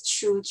his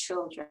true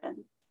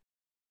children,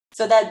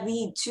 so that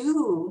we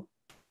do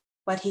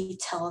what he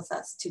tells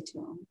us to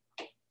do.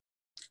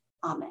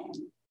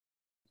 Amen.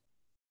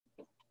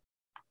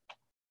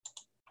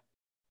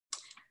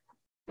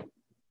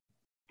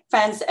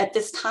 Friends, at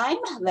this time,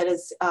 let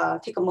us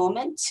take a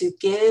moment to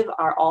give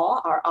our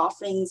all, our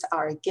offerings,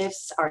 our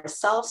gifts,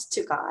 ourselves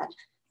to God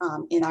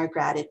in our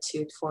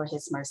gratitude for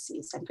his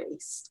mercies and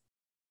grace.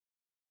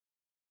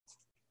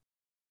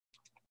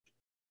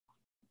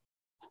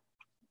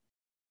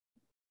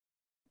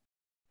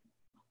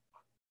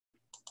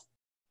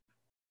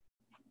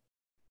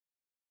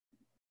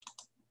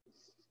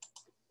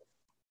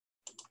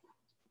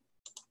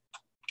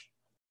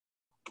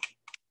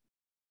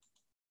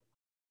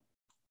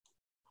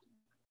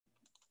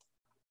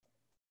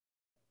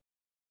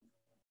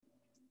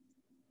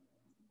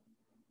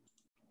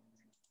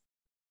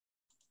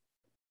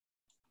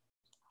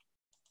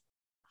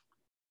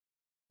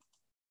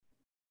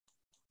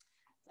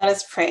 Let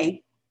us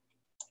pray.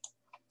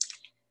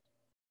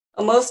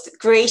 O most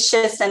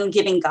gracious and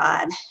giving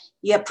God,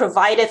 you have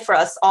provided for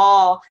us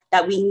all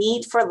that we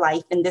need for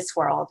life in this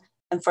world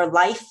and for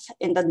life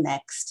in the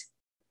next.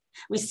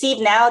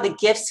 Receive now the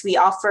gifts we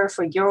offer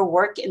for your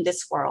work in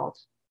this world,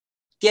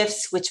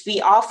 gifts which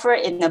we offer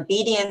in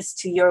obedience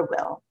to your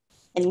will,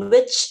 and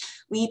which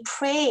we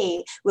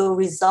pray will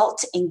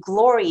result in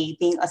glory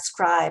being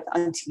ascribed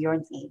unto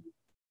your name.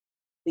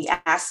 We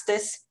ask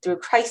this through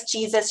Christ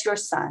Jesus, your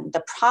Son,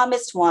 the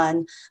promised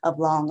one of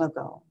long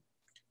ago.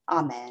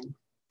 Amen.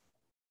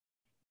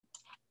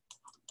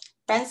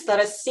 Friends, let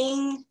us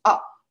sing.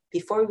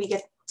 Before we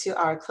get to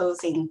our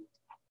closing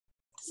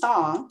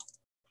song,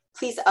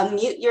 please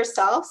unmute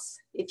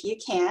yourselves if you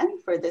can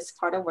for this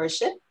part of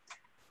worship.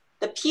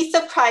 The peace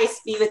of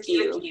Christ be with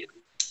you.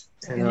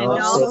 And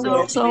also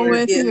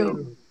with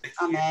you.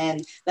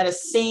 Amen. Let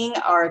us sing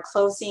our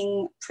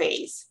closing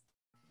praise.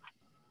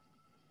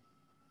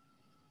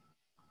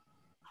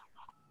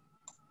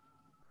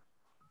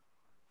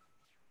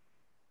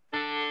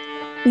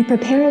 You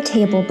prepare a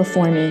table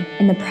before me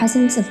in the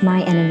presence of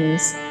my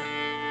enemies.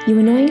 You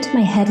anoint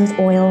my head with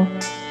oil,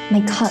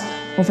 my cup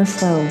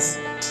overflows.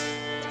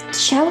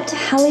 Shout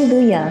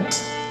hallelujah,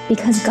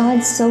 because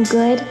God's so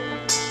good.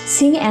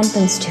 Sing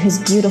anthems to his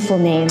beautiful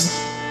name.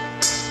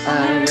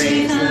 I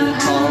raise a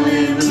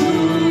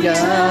hallelujah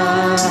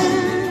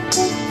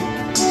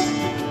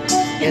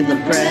in the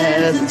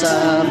presence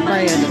of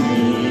my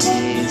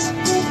enemies.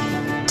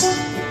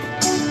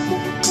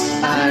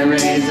 I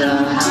raise a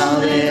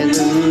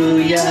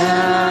hallelujah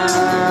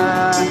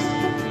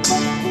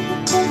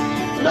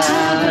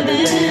louder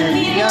than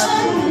the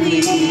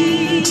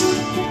unbelief.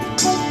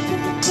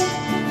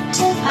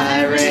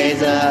 I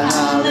raise a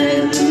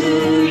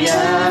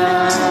hallelujah.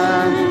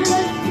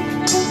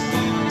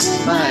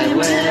 My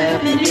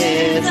weapon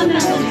is a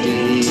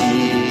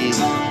melody.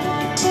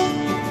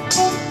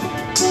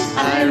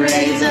 I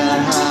raise a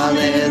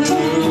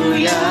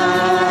hallelujah.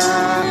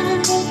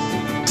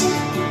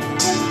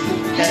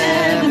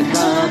 Heaven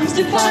comes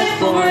to fight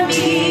for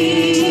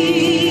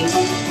me.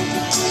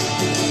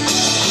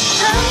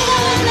 I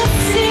wanna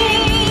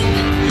sing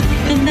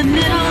in the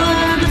middle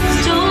of the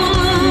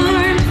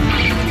storm,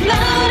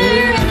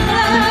 louder and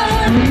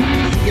louder.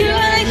 You're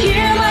gonna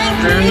hear my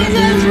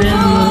praises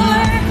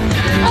roar.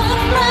 Up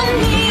from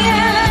the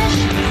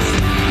ashes,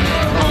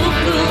 hope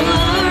will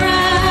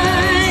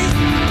arise.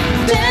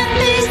 Death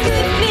is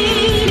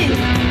defeated,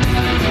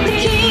 the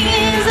King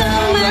is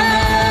alive.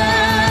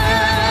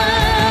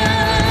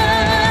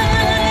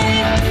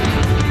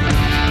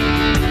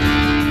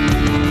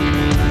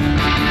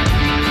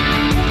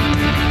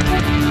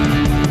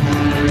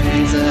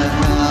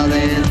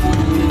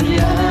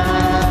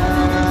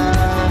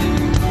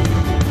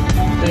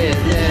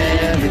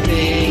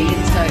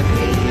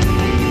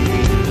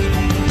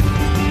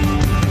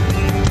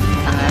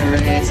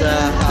 raise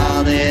a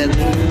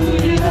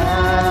hallelujah.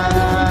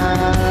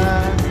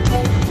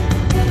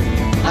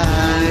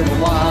 I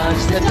will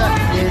watch the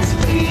darkness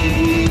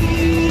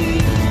flee.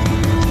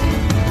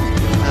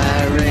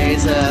 I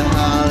raise a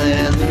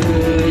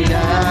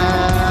hallelujah.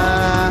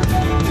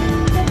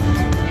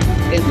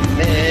 In the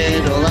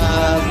middle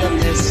of the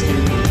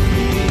mystery,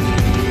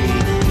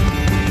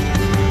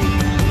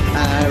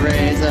 I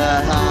raise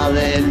a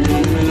hallelujah.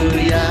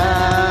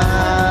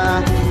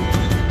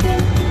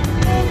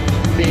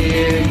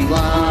 Fear, you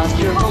lost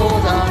your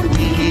hold on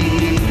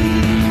me.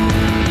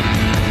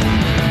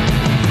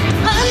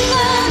 I'm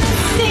gonna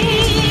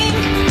sing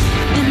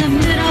in the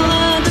middle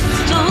of the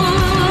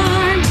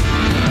storm,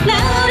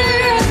 louder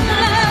and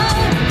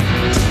loud.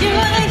 You're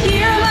gonna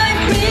hear my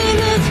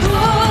praises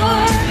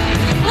roar.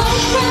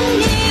 Hope from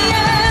the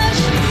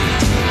ash,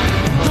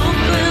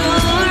 hope will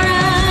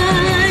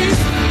arise.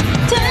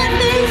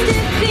 Death is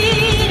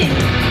defeated,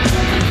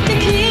 the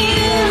King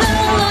is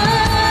alive.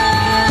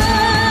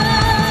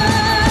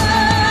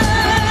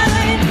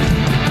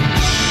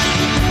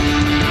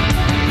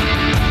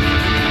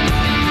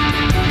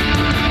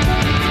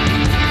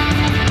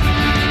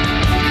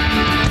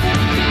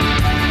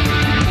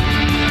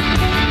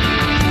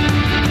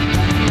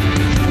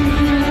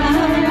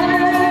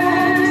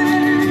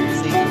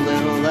 Sing a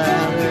little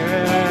louder.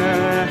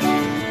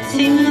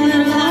 Sing a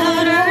little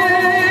louder.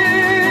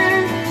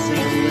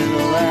 Sing a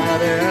little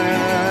louder.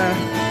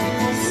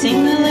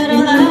 Sing a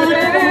little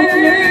louder.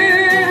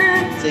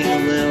 Sing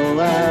a little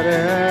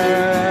louder.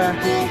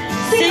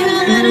 Sing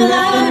a little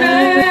louder.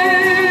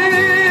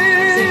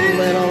 Sing a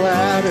little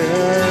louder.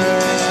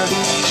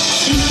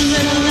 Sing a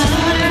little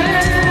louder.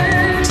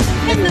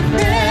 In the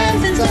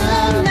presence of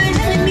my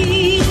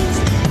enemies.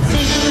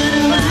 Sing a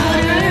little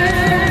louder.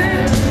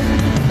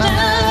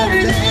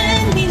 Louder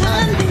than the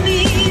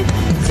unbelief.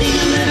 Sing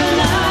a little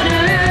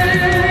louder.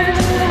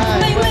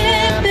 My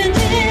weapon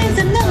is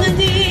a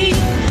melody.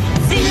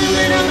 Sing a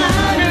little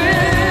louder.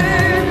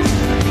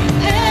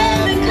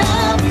 Heaven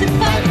comes to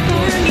fight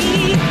for me.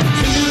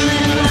 Sing a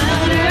little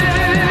louder.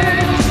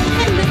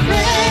 In the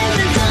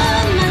presence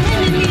of my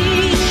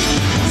enemies.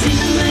 Sing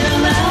a little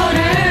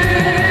louder.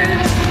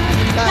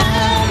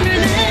 Louder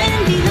than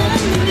the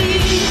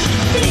unbelief.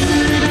 Sing a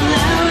little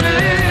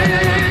louder.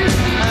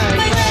 My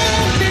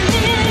weapon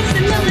is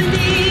a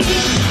melody.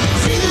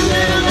 Sing a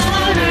little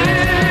louder.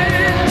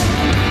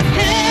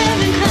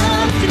 Heaven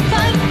comes to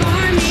fight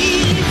for me.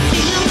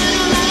 Sing a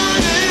little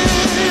louder.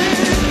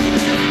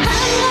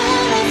 I'm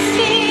gonna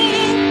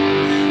sing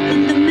in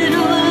the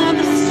middle of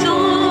a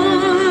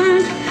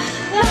storm.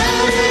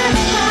 Louder and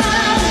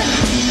louder.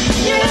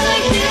 You're gonna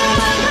hear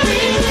my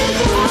praises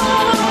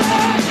roar.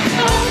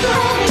 Oh,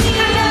 from the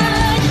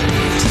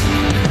ashes,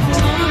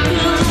 hope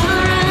will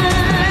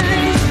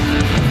arise.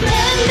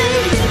 Death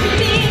is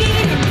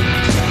defeated,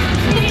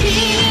 the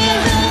King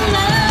is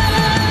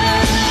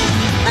alive.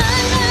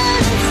 I'm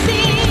gonna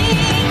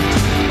sing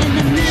in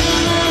the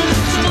middle of a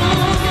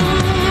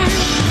storm.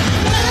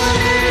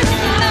 Louder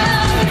and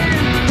louder,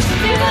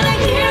 you're gonna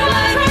hear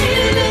my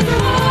praises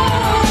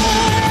roar.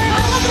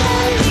 Oh,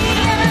 from the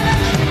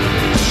ashes,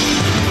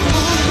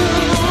 hope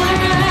will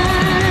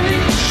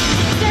arise.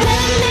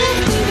 Death is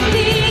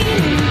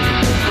defeated,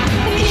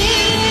 the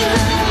King is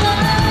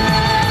alive.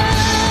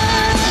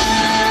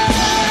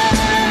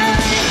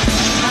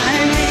 I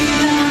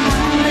raise a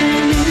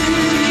hallelujah.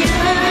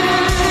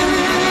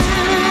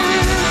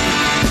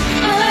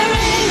 I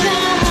raise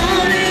a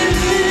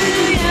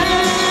hallelujah.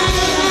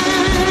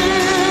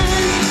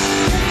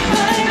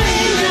 I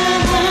raise a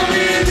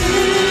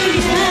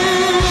hallelujah.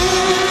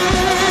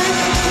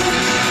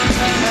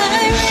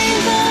 I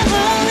raise a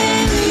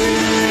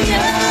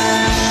hallelujah.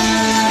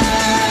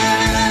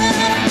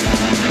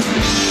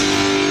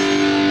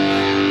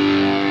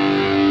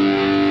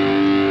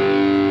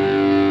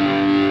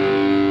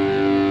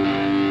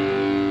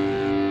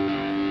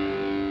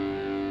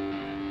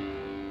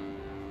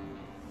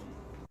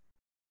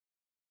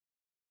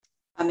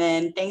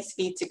 Amen. Thanks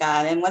be to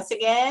God. And once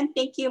again,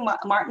 thank you,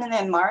 Martin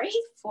and Mari,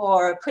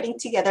 for putting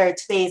together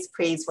today's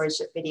praise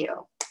worship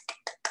video.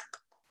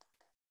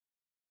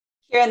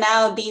 Here and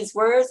now, these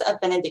words of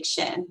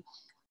benediction.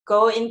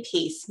 Go in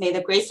peace. May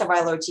the grace of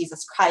our Lord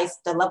Jesus Christ,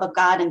 the love of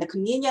God, and the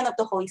communion of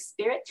the Holy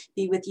Spirit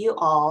be with you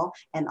all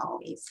and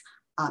always.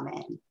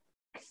 Amen.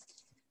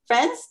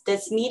 Friends,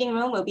 this meeting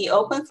room will be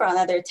open for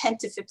another 10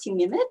 to 15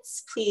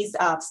 minutes. Please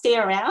stay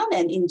around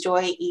and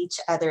enjoy each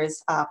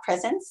other's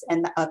presence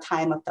and a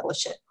time of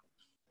fellowship.